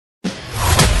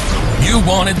You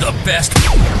wanted the best.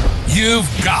 You've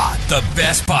got the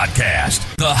best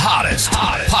podcast. The hottest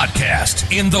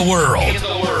podcast in the world.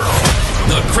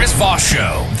 The Chris Voss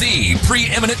Show, the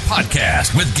preeminent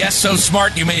podcast with guests so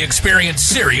smart you may experience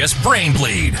serious brain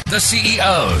bleed. The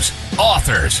CEOs,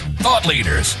 authors, thought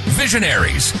leaders,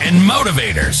 visionaries, and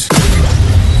motivators.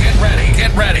 Get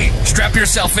ready. Strap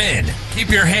yourself in. Keep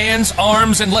your hands,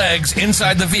 arms, and legs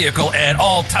inside the vehicle at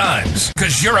all times,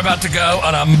 because you're about to go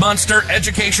on a monster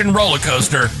education roller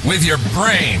coaster with your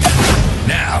brain.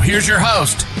 Now, here's your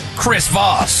host, Chris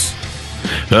Voss.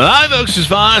 Hi, folks. It's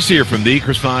Voss here from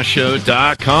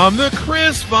thechrisvossshow.com,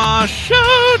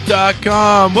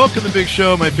 thechrisvossshow.com. Welcome to the big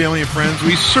show, my family and friends.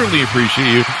 We certainly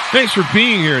appreciate you. Thanks for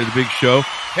being here at the big show.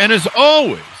 And as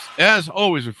always,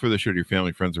 for the show to your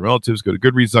family, friends, and relatives, go to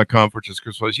goodreads.com/Chris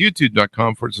Voss,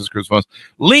 youtube.com/Chris Voss,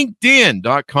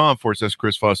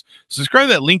 linkedin.com/Chris Voss. Subscribe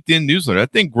to that LinkedIn newsletter.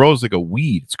 That thing grows like a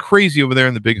weed. It's crazy over there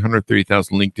in the big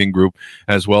 130,000 LinkedIn group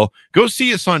as well. Go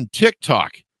see us on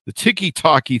TikTok, the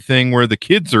ticky-talky thing where the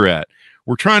kids are at.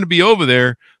 We're trying to be over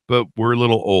there, but we're a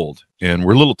little old, and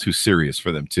we're a little too serious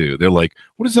for them, too. They're like,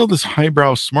 what is all this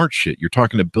highbrow smart shit? You're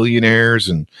talking to billionaires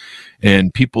and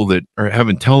people that have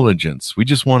intelligence. We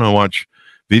just want to watch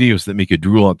videos that make you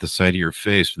drool out the side of your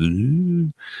face,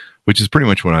 which is pretty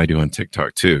much what I do on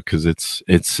TikTok, too, because it's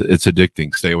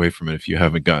addicting. Stay away from it if you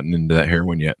haven't gotten into that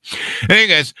heroin yet. Hey,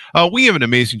 guys, we have an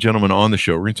amazing gentleman on the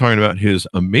show. We're going to talk about his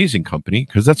amazing company,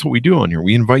 because that's what we do on here.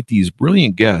 We invite these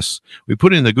brilliant guests. We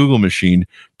put in the Google machine,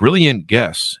 brilliant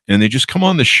guests, and they just come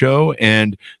on the show,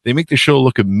 and they make the show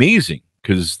look amazing,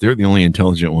 because they're the only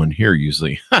intelligent one here,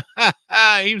 usually.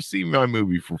 You've seen my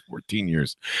movie for 14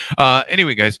 years.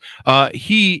 Anyway, guys,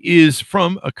 he is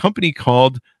from a company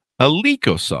called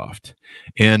Elecosoft.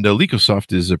 And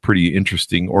Elecosoft is a pretty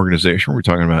interesting organization. We're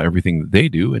talking about everything that they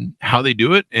do and how they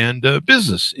do it, and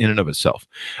business in and of itself.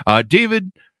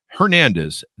 David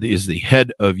Hernandez is the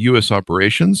head of U.S.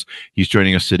 operations. He's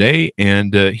joining us today,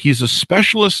 and he's a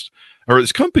specialist, or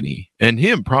his company, and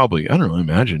him probably, I don't know,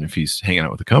 imagine if he's hanging out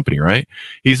with the company, right?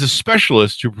 He's a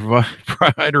specialist to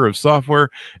provider of software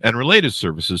and related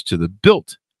services to the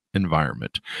built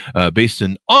environment, based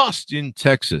in Austin,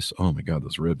 Texas. Oh my God,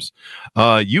 those ribs.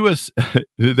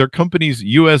 Their company's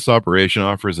U.S. operation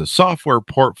offers a software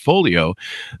portfolio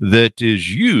that is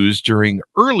used during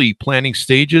early planning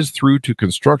stages through to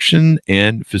construction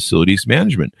and facilities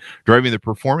management, driving the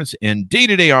performance and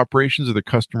day-to-day operations of the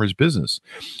customer's business.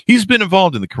 He's been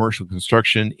involved in the commercial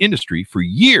construction industry for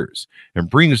years and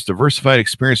brings diversified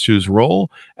experience to his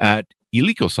role at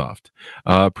Elecosoft.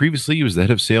 Previously, he was the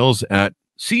head of sales at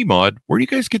CMOD. Where do you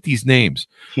guys get these names?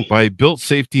 By Built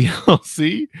Safety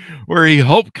LLC, where he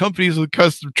helped companies with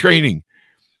custom training,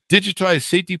 digitize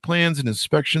safety plans and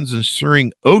inspections,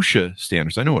 ensuring OSHA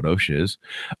standards. I know what OSHA is.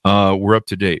 We're up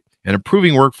to date, and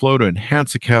improving workflow to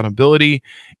enhance accountability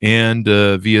and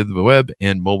via the web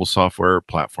and mobile software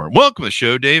platform. Welcome to the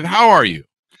show, Dave. How are you?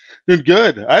 Doing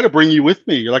good. I had to bring you with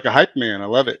me. You're like a hype man. I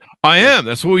love it. I am.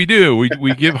 That's what we do.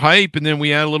 We give hype, and then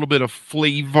we add a little bit of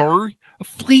flavor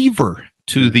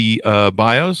to the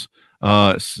bios,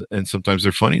 and sometimes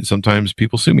they're funny, and sometimes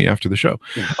people sue me after the show.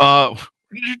 What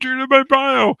did you do to my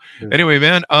bio? Anyway,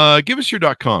 man, give us your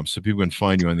 .com so people can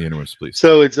find you on the internet, please.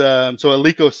 So it's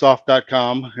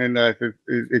elecosoft.com, and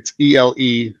it's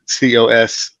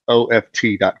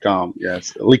ELECOSOFT.com.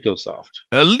 Yes, Elecosoft.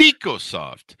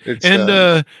 Elecosoft.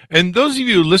 And those of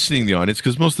you listening to the audience,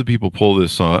 because most of the people pull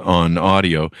this on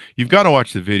audio, you've got to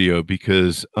watch the video,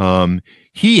 because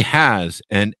he has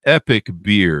an epic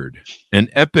beard. And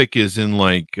epic is in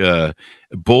like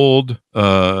bold,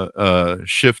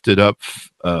 shifted up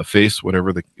face,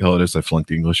 whatever the hell it is. I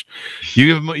flunked English.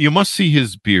 You must see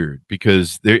his beard,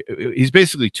 because he's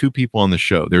basically two people on the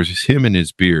show. There's him and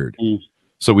his beard.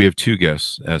 So we have two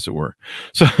guests, as it were.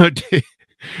 So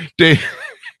Dave,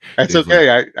 that's okay.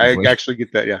 I actually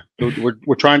get that. Yeah,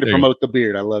 we're trying to promote the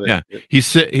beard. I love it. Yeah, he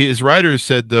said, his writer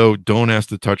said, though, don't ask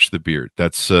to touch the beard.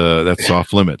 That's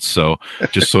off limits. So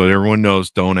just so everyone knows,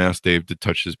 don't ask Dave to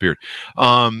touch his beard.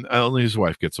 Only his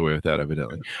wife gets away with that,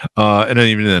 evidently. And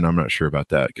even then, I'm not sure about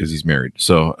that, because he's married.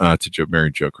 So it's a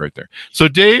married joke right there. So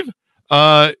Dave,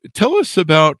 tell us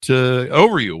about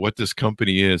overview what this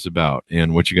company is about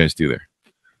and what you guys do there.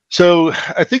 So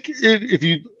I think if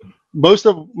you most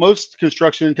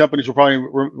construction companies will probably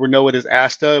know it as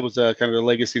ASTA. It was kind of the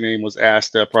legacy name was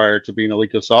ASTA prior to being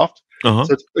Elecosoft. So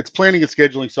it's planning and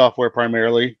scheduling software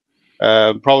primarily.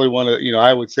 Probably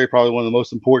I would say probably one of the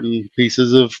most important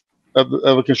pieces of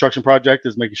a construction project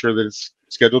is making sure that it's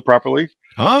scheduled properly.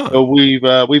 So we've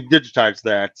digitized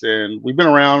that, and we've been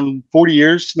around 40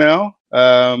 years now.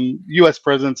 U.S.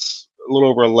 presence little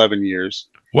over 11 years.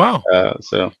 Wow.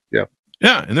 So yeah.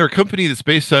 Yeah, and they're a company that's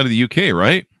based out of the UK,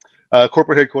 right?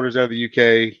 Corporate headquarters out of the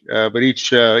UK, but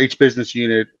each business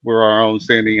unit, we're our own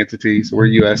standing entity, so we're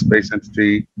a US based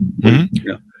entity.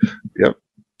 Mm-hmm. Yep.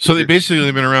 So they basically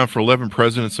have been around for 11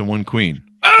 presidents and one queen.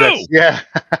 Oh, yeah.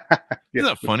 Isn't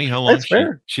that funny? How long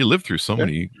she lived through so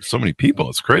many people?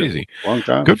 It's crazy. Long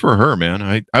time. Good for her,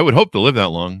 man. I would hope to live that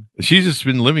long. She's just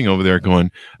been living over there,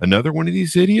 going, another one of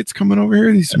these idiots coming over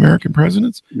here. These American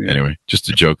presidents. Yeah. Anyway, just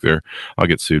a joke there. I'll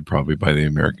get sued probably by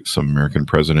some American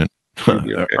president.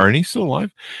 Okay. Aren't he still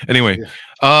alive? Anyway,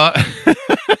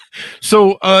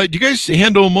 so do you guys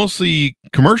handle mostly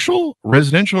commercial,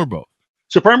 residential, or both?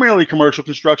 So primarily commercial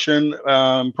construction,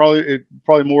 probably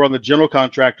more on the general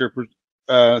contractor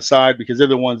side, because they're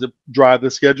the ones that drive the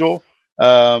schedule. There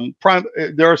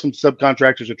are some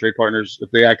subcontractors or trade partners if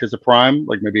they act as a prime,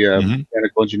 like maybe a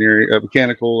mechanical engineering,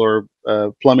 mechanical or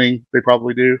plumbing. They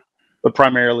probably do, but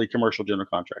primarily commercial general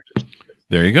contractors.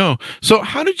 There you go. So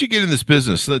how did you get in this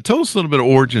business? Tell us a little bit of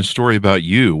origin story about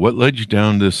you. What led you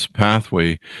down this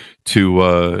pathway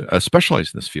to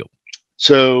specialize in this field?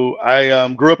 So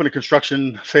I grew up in a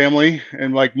construction family,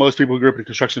 and like most people who grew up in a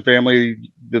construction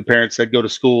family, the parents said, "Go to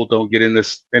school, don't get in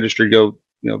this industry. Go,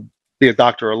 be a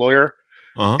doctor or a lawyer."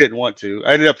 Didn't want to.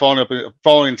 I ended up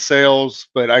following sales,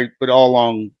 but all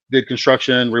along did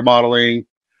construction, remodeling,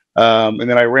 and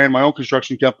then I ran my own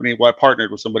construction company. Well, I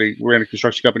partnered with somebody who ran a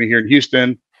construction company here in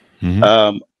Houston.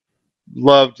 I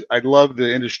loved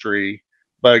the industry,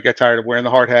 but I got tired of wearing the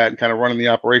hard hat and kind of running the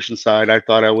operations side. I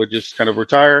thought I would just kind of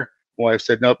retire. Wife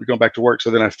said, "Nope, you're going back to work." So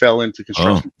then I fell into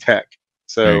construction tech.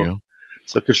 So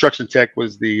construction tech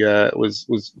was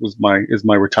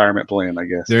my retirement plan, I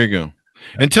guess. There you go.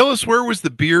 And tell us, where was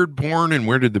the Beard born, and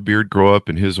where did the Beard grow up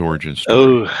in his origin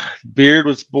story? Oh, Beard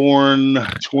was born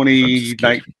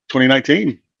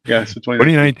 2019. Yeah, so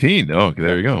 2019. Oh,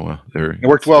 there you go. Well, it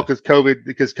worked well because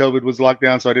COVID was locked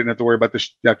down, so I didn't have to worry about this.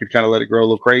 I could kind of let it grow a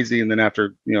little crazy, and then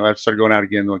after I started going out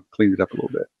again, I cleaned it up a little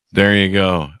bit. There you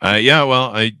go. Yeah,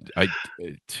 well,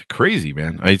 it's crazy,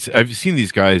 man. I've seen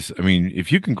these guys. I mean,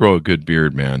 if you can grow a good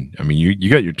beard, man, I mean,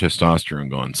 you got your testosterone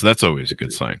going, so that's always a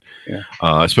good sign. Yeah.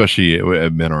 Especially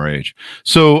at men our age.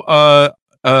 So,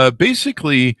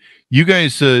 basically, you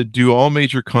guys do all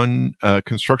major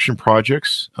construction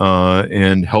projects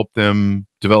and help them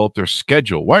develop their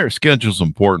schedule. Why are schedules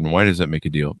important? Why does that make a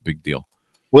big deal?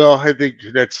 Well, I think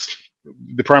that's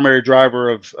the primary driver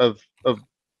of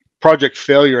project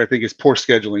failure. I think is poor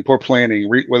scheduling, poor planning,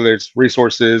 whether it's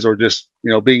resources or just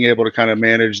being able to kind of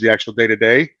manage the actual day to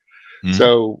day.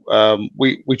 So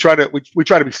we try to be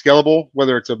scalable,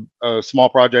 whether it's a small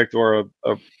project or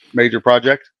a major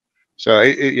project. So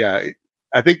I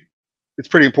think it's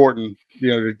pretty important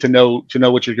to know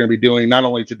what you're going to be doing, not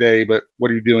only today, but what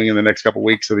are you doing in the next couple of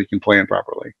weeks, so that you can plan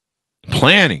properly.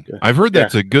 Planning. I've heard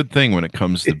that's a good thing when it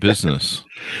comes to business.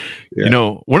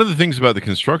 One of the things about the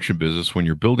construction business when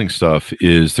you're building stuff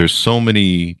is there's so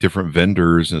many different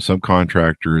vendors and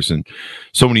subcontractors and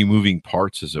so many moving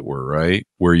parts, as it were, right?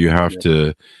 Where you have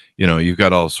to, you've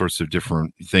got all sorts of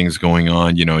different things going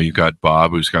on. You've got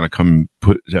Bob who's going to come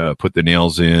put the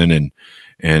nails in,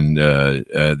 and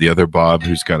the other Bob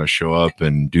who's got to show up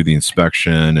and do the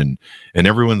inspection, and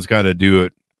everyone's got to do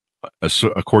it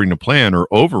according to plan, or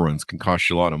overruns can cost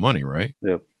you a lot of money, right?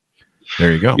 Yep.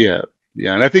 There you go.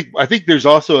 Yeah, and I think there's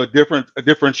also a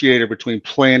differentiator between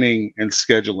planning and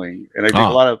scheduling, and I think a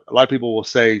lot of people will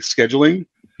say scheduling,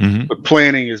 but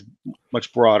planning is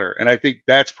much broader, and I think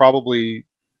that's probably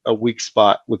a weak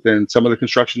spot within some of the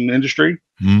construction industry.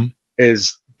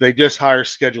 Is they just hire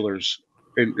schedulers.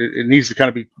 It needs to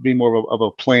kind of be more of a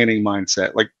planning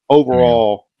mindset, like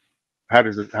overall. How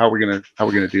are we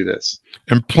gonna do this?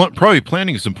 And probably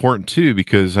planning is important too,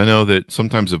 because I know that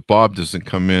sometimes if Bob doesn't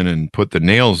come in and put the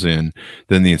nails in,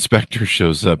 then the inspector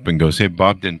shows up and goes, "Hey,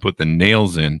 Bob didn't put the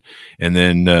nails in," and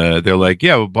then they're like,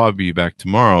 "Yeah, well, Bob will be back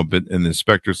tomorrow," and the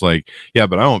inspector's like, "Yeah,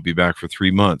 but I won't be back for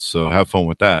 3 months, so have fun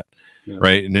with that." Yeah.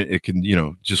 Right, and it can,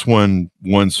 just one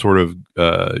sort of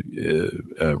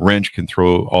wrench can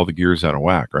throw all the gears out of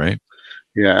whack, right?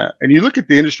 Yeah, and you look at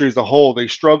the industry as a whole; they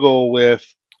struggle with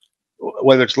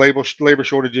whether it's labor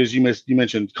shortages. You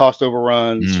mentioned cost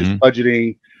overruns, just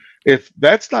budgeting. If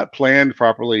that's not planned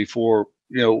properly for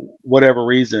whatever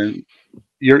reason,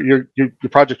 your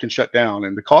project can shut down,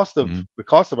 and the cost of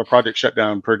a project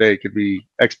shutdown per day could be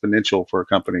exponential for a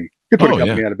company. It could put a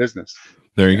company out of business.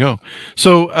 There you go.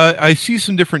 So I see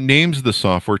some different names of the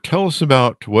software. Tell us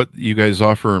about what you guys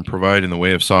offer and provide in the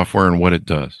way of software and what it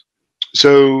does.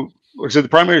 So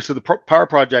the Power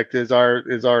Project is our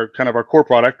kind of our core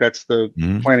product. That's the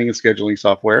planning and scheduling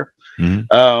software.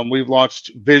 We've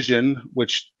launched Vision,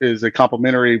 which is a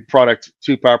complementary product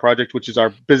to Power Project, which is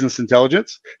our business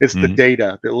intelligence. It's the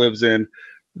data that lives in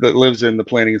the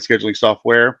planning and scheduling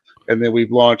software. And then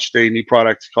we've launched a new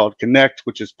product called Connect,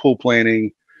 which is pool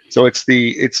planning. So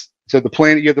the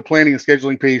plan, you have the planning and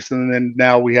scheduling piece, and then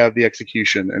now we have the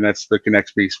execution, and that's the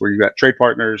Connect piece where you've got trade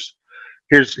partners.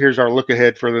 Here's our look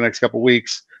ahead for the next couple of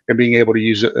weeks, and being able to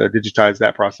use digitize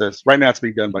that process. Right now, it's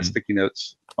being done by sticky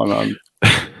notes on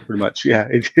pretty much. Yeah,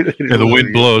 the really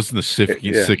wind blows and the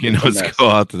sticky notes go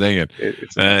out the thing.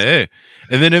 Hey.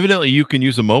 And then evidently you can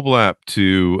use a mobile app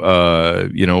to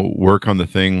work on the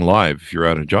thing live if you're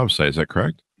at a job site. Is that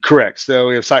correct? Correct. So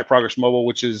we have Site Progress Mobile,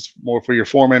 which is more for your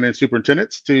foremen and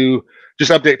superintendents to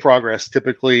just update progress.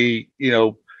 Typically,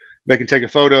 they can take a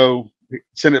photo,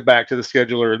 send it back to the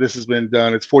scheduler. This has been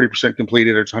done. It's 40%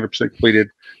 completed or it's 100% completed.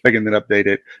 They can then update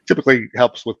it. Typically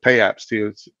helps with pay apps too.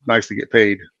 It's nice to get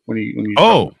paid when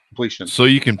you completion. So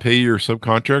you can pay your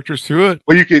subcontractors through it?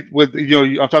 Well, you could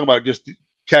I'm talking about just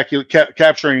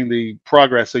capturing the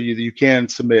progress so you can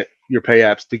submit your pay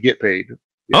apps to get paid.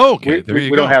 Yeah. Oh, okay.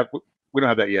 We don't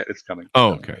have that yet. It's coming.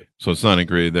 Oh, okay. So it's not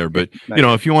integrated there, but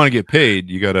if you want to get paid,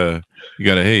 you gotta,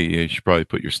 hey, you should probably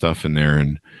put your stuff in there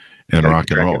and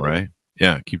rock and roll, right?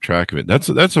 Yeah, keep track of it.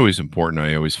 That's always important.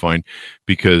 I always find,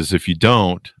 because if you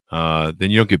don't,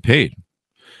 then you don't get paid.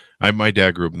 My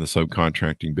dad grew up in the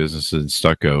subcontracting business in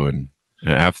stucco, and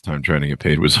half the time trying to get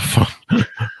paid was a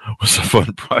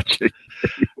fun project.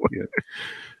 Yeah.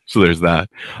 So there's that.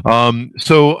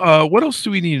 So what else do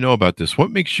we need to know about this?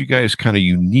 What makes you guys kind of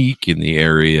unique in the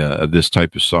area of this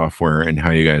type of software and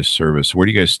how you guys service? Where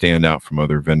do you guys stand out from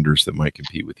other vendors that might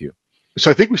compete with you? So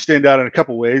I think we stand out in a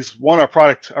couple ways. One, our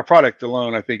product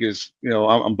alone, I think is,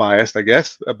 I'm biased, I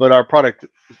guess, but our product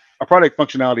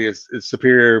functionality is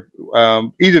superior.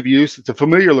 Ease of use. It's a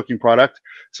familiar looking product.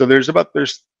 So there's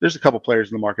a couple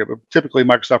players in the market, but typically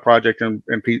Microsoft Project and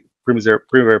Primavera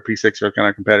P6 are kind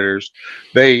of competitors.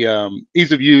 They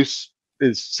ease of use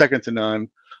is second to none.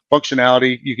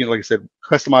 Functionality, you can, like I said,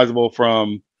 customizable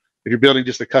from if you're building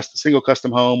just a single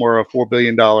custom home or a $4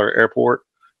 billion airport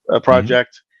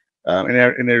project,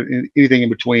 and anything in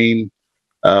between.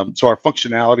 So our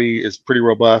functionality is pretty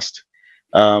robust.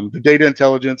 The data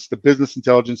intelligence, the business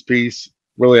intelligence piece,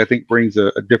 really I think brings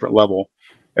a different level.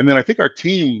 And then I think our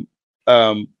team,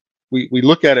 we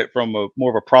look at it from more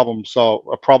of a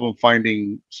problem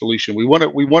finding solution. We want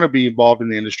to be involved in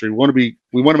the industry. We want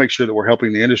to make sure that we're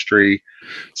helping the industry.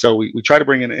 So we try to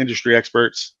bring in industry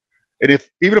experts. And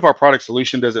even if our product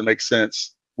solution doesn't make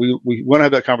sense, we want to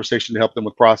have that conversation to help them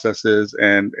with processes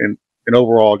and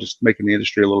overall just making the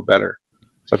industry a little better.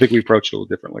 So I think we approach it a little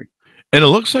differently. And it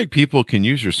looks like people can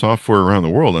use your software around the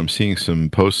world. I'm seeing some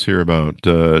posts here about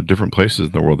different places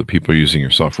in the world that people are using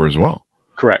your software as well.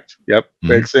 Correct. Yep.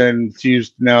 It's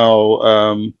used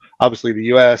now. Obviously, the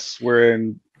U.S. We're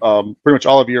in pretty much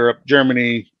all of Europe,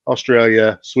 Germany,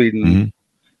 Australia, Sweden.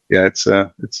 Yeah, it's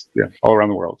all around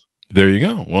the world. There you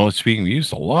go. Well, it's being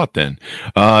used a lot then.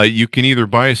 You can either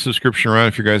buy a subscription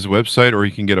around your guys' website, or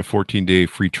you can get a 14-day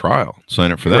free trial.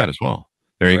 Sign up for that as well.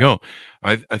 There you go.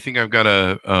 I think I've got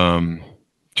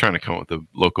trying to come up with a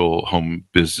local home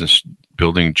business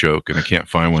building joke, and I can't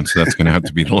find one, so that's going to have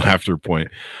to be the laughter point.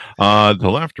 The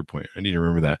laughter point. I need to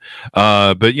remember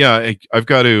that. But yeah, I've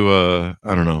got to,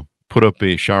 put up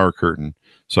a shower curtain,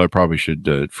 so I probably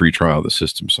should free trial the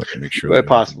system so I can make sure.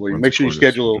 Possibly. Make sure you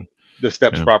schedule the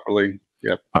steps properly.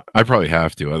 Yep. I probably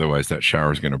have to, otherwise that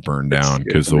shower is going to burn down.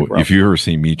 Because if you ever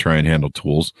see me try and handle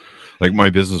tools, like my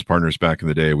business partners back in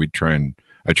the day,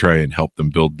 I try and help them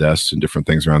build desks and different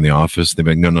things around the office. They'd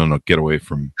be like, no, get away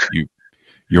from you.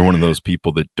 You're one of those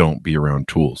people that don't be around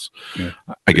tools. Yeah.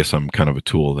 I guess I'm kind of a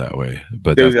tool that way.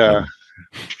 But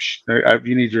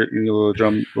you need your little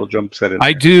drum set in there.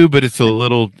 I do, but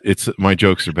my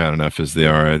jokes are bad enough as they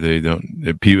are. They don't.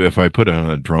 If I put on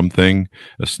a drum thing,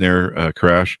 a snare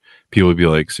crash, people would be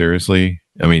like, seriously?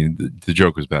 I mean, the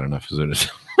joke was bad enough as it is.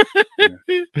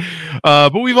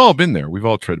 But we've all been there. We've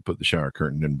all tried to put the shower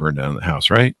curtain and burn down the house,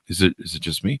 right? Is it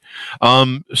just me?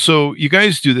 So you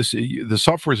guys do this. The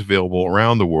software is available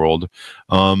around the world.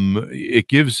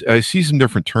 I see some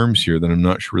different terms here that I'm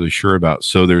not really sure about.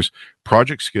 So there's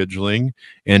project scheduling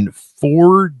and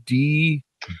 4D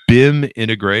BIM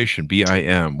integration,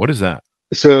 BIM. What is that?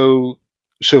 So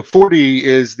 4D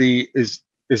is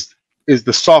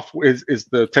the software is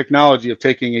the technology of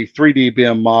taking a 3D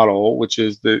BIM model, which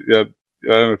is the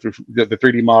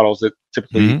 3D models that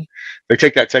typically they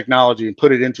take that technology and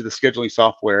put it into the scheduling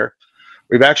software.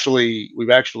 We've actually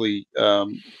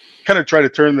kind of tried to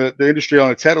turn the industry on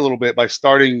its head a little bit by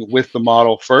starting with the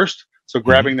model first. So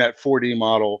grabbing that 4D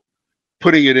model,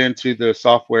 putting it into the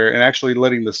software and actually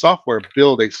letting the software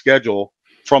build a schedule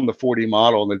from the 4D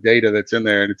model and the data that's in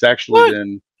there. And it's actually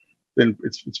been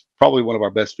it's probably one of our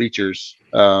best features.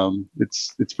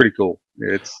 It's pretty cool.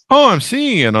 I'm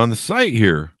seeing it on the site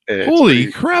here.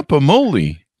 Holy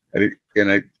crap-a-moly.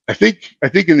 And I think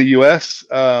in the US,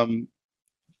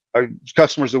 our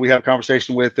customers that we have a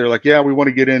conversation with, they're like, yeah, we want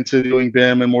to get into doing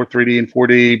BIM and more 3D and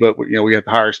 4D, but we have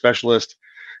to hire a specialist.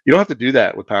 You don't have to do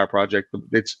that with Power Project.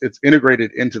 It's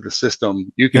integrated into the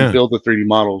system. You can build the 3D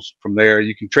models from there.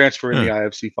 You can transfer in the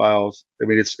IFC files. I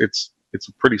mean, it's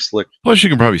pretty slick. Plus, you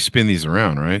can probably spin these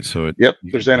around, right? So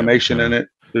there's animation in it.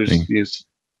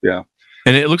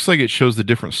 And it looks like it shows the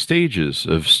different stages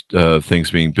of things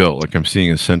being built. Like I'm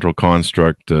seeing a central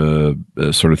construct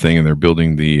sort of thing, and they're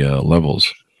building the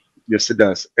levels. Yes, it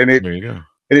does. And there you go.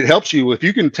 And it helps you if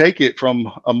you can take it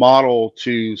from a model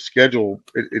to schedule.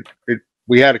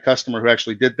 We had a customer who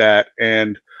actually did that,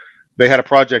 and they had a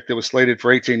project that was slated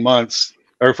for 18 months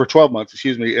or for 12 months,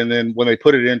 excuse me. And then when they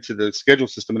put it into the schedule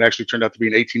system, it actually turned out to be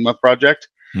an 18-month project.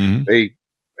 Mm-hmm. They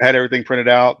had everything printed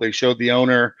out. They showed the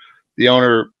owner. The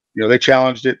owner, they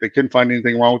challenged it. They couldn't find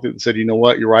anything wrong with it and said, you know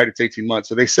what, you're right, it's 18 months.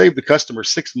 So they saved the customer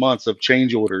 6 months of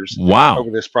change orders over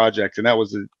this project. And that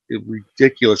was a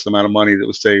ridiculous amount of money that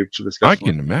was saved for this customer.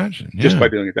 I can imagine. Just by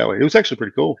doing it that way. It was actually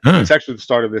pretty cool. It's actually the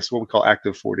start of this, what we call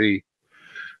active 4D.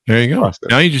 There you go. Process.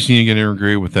 Now you just need to get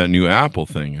integrated with that new Apple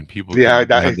thing, and people have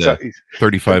that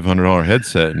 $3,500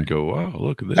 headset and go, wow,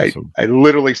 look at this. I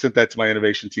literally sent that to my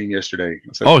innovation team yesterday.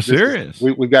 Said, serious?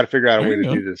 We've got to figure out a way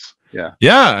to do this. Yeah.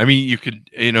 Yeah. I mean, you could,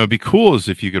 it'd be cool is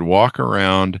if you could walk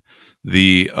around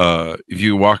if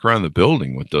you walk around the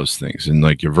building with those things in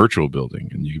like your virtual building,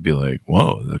 and you could be like,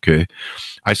 whoa, okay.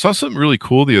 I saw something really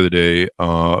cool the other day. It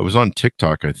was on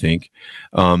TikTok, I think.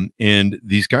 And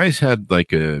these guys had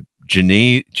like a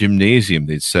gymnasium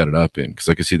they'd set it up in, because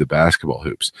I could see the basketball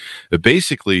hoops. But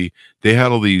basically, they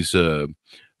had all these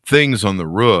things on the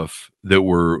roof that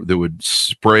would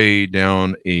spray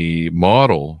down a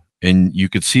model, and you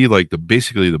could see like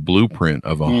basically the blueprint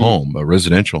of a home, a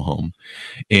residential home,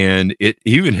 and it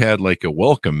even had like a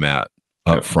welcome mat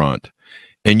up front,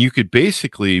 and you could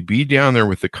basically be down there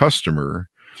with the customer.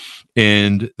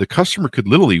 And the customer could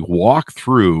literally walk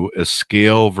through a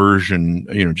scale version,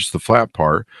 just the flat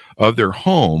part of their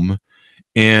home,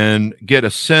 and get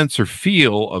a sense or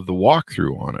feel of the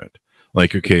walkthrough on it.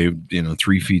 Like, okay,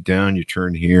 3 feet down, you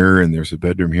turn here, and there's a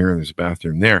bedroom here, and there's a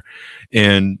bathroom there.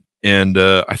 And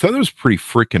I thought that was pretty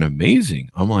freaking amazing.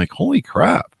 I'm like, holy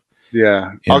crap.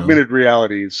 Yeah. Augmented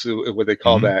reality is what they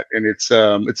call that. And it's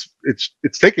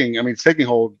taking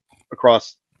hold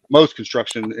across most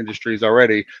construction industries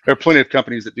already. There are plenty of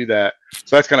companies that do that.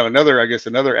 So that's kind of another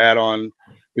add-on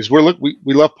is we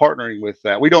love partnering with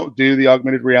that. We don't do the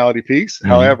augmented reality piece. Mm-hmm.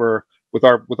 However, with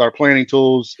our planning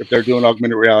tools, if they're doing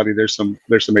augmented reality, there's some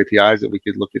APIs that we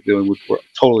could look at doing.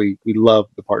 We love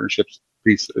the partnerships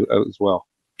piece as well.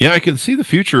 Yeah, I can see the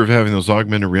future of having those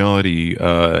augmented reality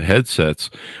headsets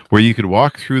where you could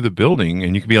walk through the building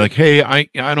and you could be like, hey, I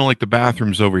don't like the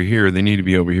bathrooms over here. They need to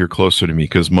be over here closer to me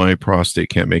because my prostate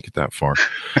can't make it that far.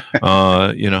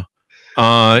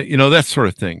 That sort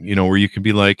of thing, where you can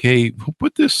be like, hey, who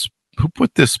put this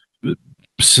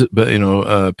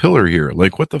pillar here?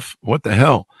 Like, what the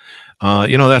hell?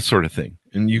 That sort of thing.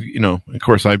 And of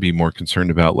course, I'd be more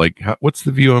concerned about like, what's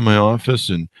the view on my office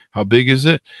and how big is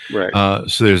it? Right.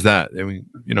 So there's that. I mean,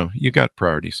 you got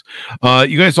priorities.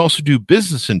 You guys also do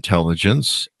business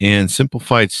intelligence and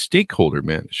simplified stakeholder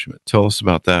management. Tell us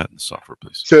about that in software,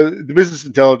 please. So the business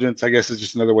intelligence, I guess, is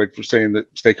just another way for saying that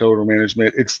stakeholder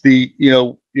management. It's the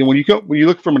when you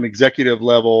look from an executive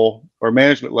level or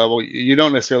management level, you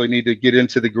don't necessarily need to get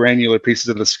into the granular pieces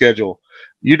of the schedule.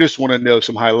 You just want to know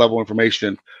some high level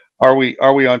information. Are we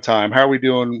on time? How are we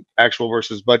doing actual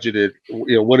versus budgeted?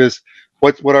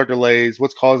 What are delays?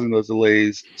 What's causing those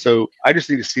delays? So I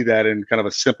just need to see that in kind of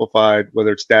a simplified,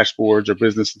 whether it's dashboards or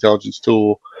business intelligence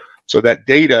tool, so that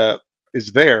data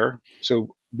is there.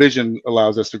 So Vision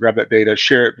allows us to grab that data,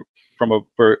 share it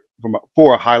for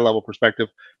a high level perspective,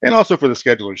 and also for the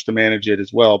schedulers to manage it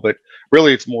as well. But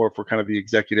really, it's more for kind of the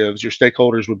executives. Your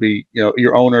stakeholders would be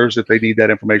your owners if they need that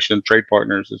information, trade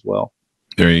partners as well.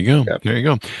 There you go. Yep. There you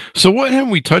go. So what have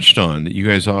we touched on that you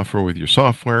guys offer with your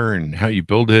software and how you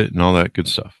build it and all that good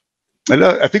stuff? And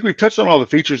I think we've touched on all the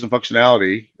features and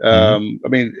functionality. I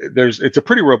mean, it's a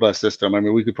pretty robust system. I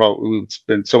mean, we would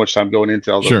spend so much time going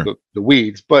into all the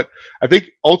weeds, but I think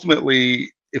ultimately,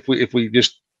 if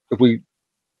we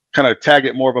kind of tag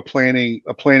it more of a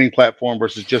planning platform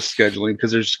versus just scheduling,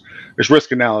 because there's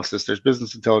risk analysis, there's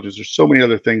business intelligence, there's so many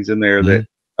other things in there that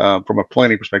from a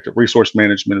planning perspective, resource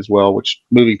management as well, which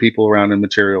moving people around and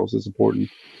materials is important.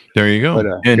 There you go. But,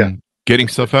 and getting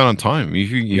stuff out on time.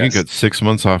 You got 6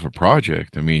 months off a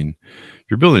project. I mean, if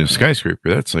you're building a skyscraper,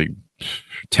 that's like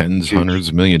tens, hundreds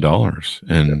of $1 million.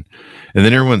 And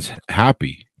then everyone's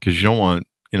happy because you don't want,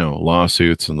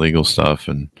 lawsuits and legal stuff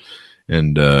and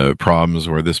problems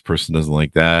where this person doesn't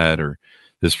like that, or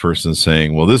this person's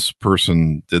saying, well, this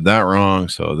person did that wrong,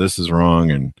 so this is wrong.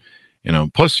 And,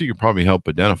 plus you could probably help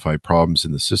identify problems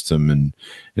in the system and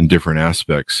in different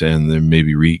aspects, and then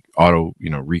maybe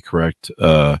recorrect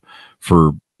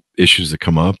for issues that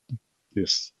come up.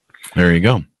 Yes. There you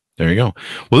go.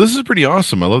 Well, this is pretty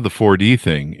awesome. I love the 4D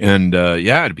thing. And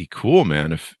it'd be cool,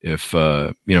 man, if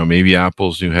maybe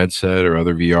Apple's new headset or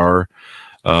other VR,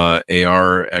 AR,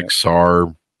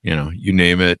 XR, you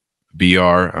name it, BR.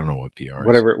 I don't know what BR is.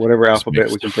 Whatever alphabet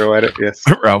we can throw at it. Yes.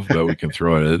 Whatever alphabet we can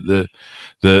throw at it.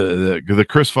 The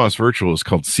Chris Voss Virtual is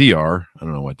called CR. I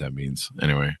don't know what that means.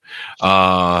 Anyway.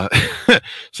 So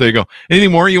there you go.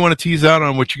 Anything more you want to tease out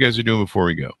on what you guys are doing before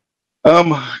we go?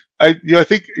 I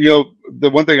think the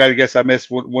one thing I guess I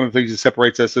missed, one of the things that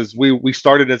separates us is we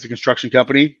started as a construction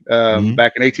company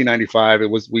back in 1895.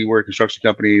 We were a construction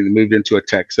company and moved into a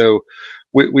tech. So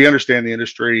we understand the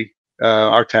industry.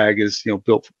 Our tag is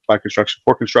built by construction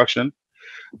for construction.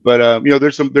 But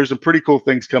there's some pretty cool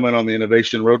things coming on the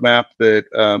innovation roadmap that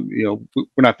we're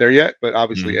not there yet. But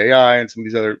obviously AI and some of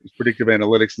these other predictive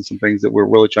analytics and some things that we're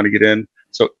really trying to get in.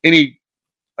 So like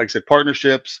I said,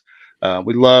 partnerships.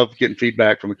 We love getting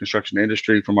feedback from the construction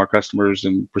industry, from our customers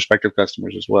and prospective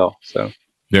customers as well. So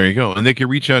there you go. And they can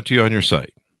reach out to you on your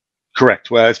site.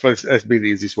 Correct. Well, that'd be the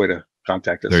easiest way to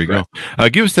contact us. There you go.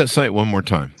 Give us that site one more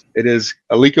time. It is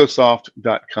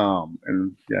elecosoft.com.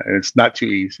 And it's not two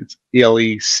E's. It's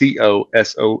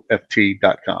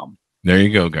elecosoft.com. There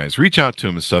you go, guys. Reach out to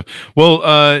him and stuff.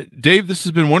 Well, Dave, this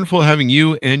has been wonderful having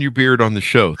you and your beard on the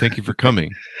show. Thank you for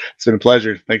coming. It's been a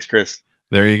pleasure. Thanks, Chris.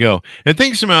 There you go. And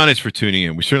thanks to my audience for tuning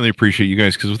in. We certainly appreciate you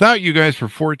guys, because without you guys for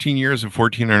 14 years and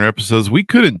 1,400 episodes, we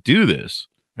couldn't do this.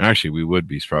 Actually, we would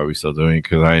be probably still doing it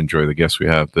because I enjoy the guests we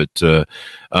have, but no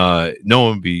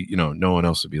one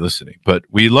else would be listening. But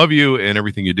we love you and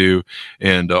everything you do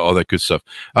and all that good stuff.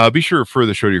 Be sure to refer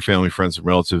the show to your family, friends, and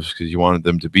relatives, because you wanted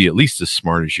them to be at least as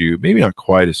smart as you. Maybe not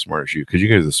quite as smart as you, because you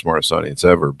guys are the smartest audience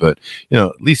ever, but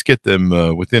at least get them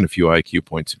within a few IQ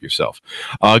points of yourself.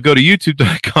 Go to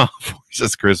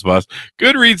youtube.com/Chris Voss,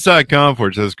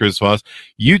 goodreads.com/Chris Voss,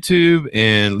 YouTube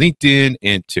and LinkedIn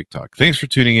and TikTok. Thanks for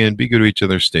tuning in. Be good to each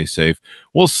other. Stay safe.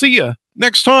 We'll see you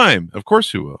next time. Of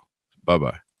course we will.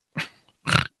 Bye-bye.